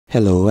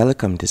Hello,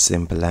 welcome to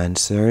Simple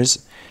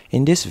Answers.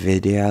 In this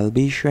video, I'll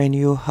be showing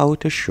you how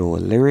to show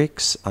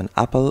lyrics on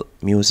Apple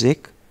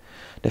Music.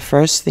 The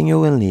first thing you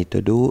will need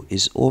to do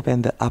is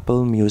open the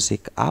Apple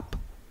Music app.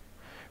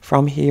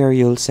 From here,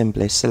 you'll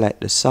simply select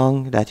the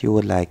song that you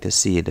would like to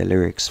see the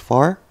lyrics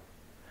for.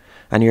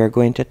 And you're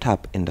going to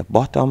tap in the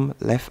bottom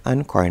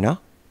left-hand corner.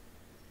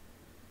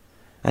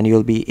 And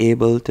you'll be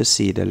able to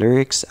see the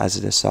lyrics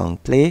as the song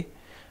play,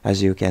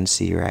 as you can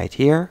see right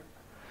here.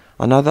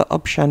 Another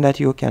option that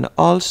you can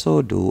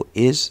also do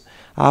is,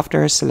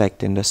 after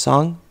selecting the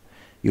song,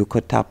 you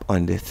could tap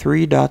on the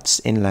three dots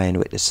in line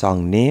with the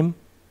song name.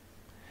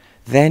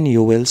 Then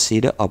you will see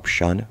the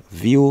option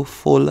View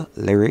Full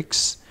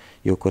Lyrics.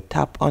 You could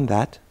tap on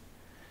that,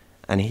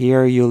 and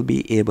here you'll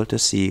be able to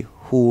see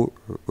who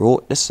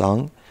wrote the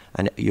song,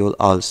 and you'll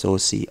also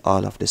see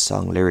all of the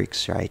song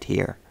lyrics right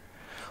here.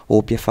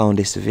 Hope you found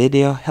this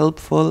video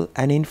helpful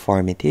and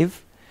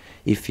informative.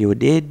 If you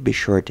did, be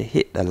sure to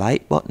hit the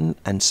like button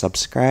and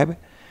subscribe,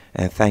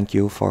 and thank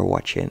you for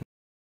watching.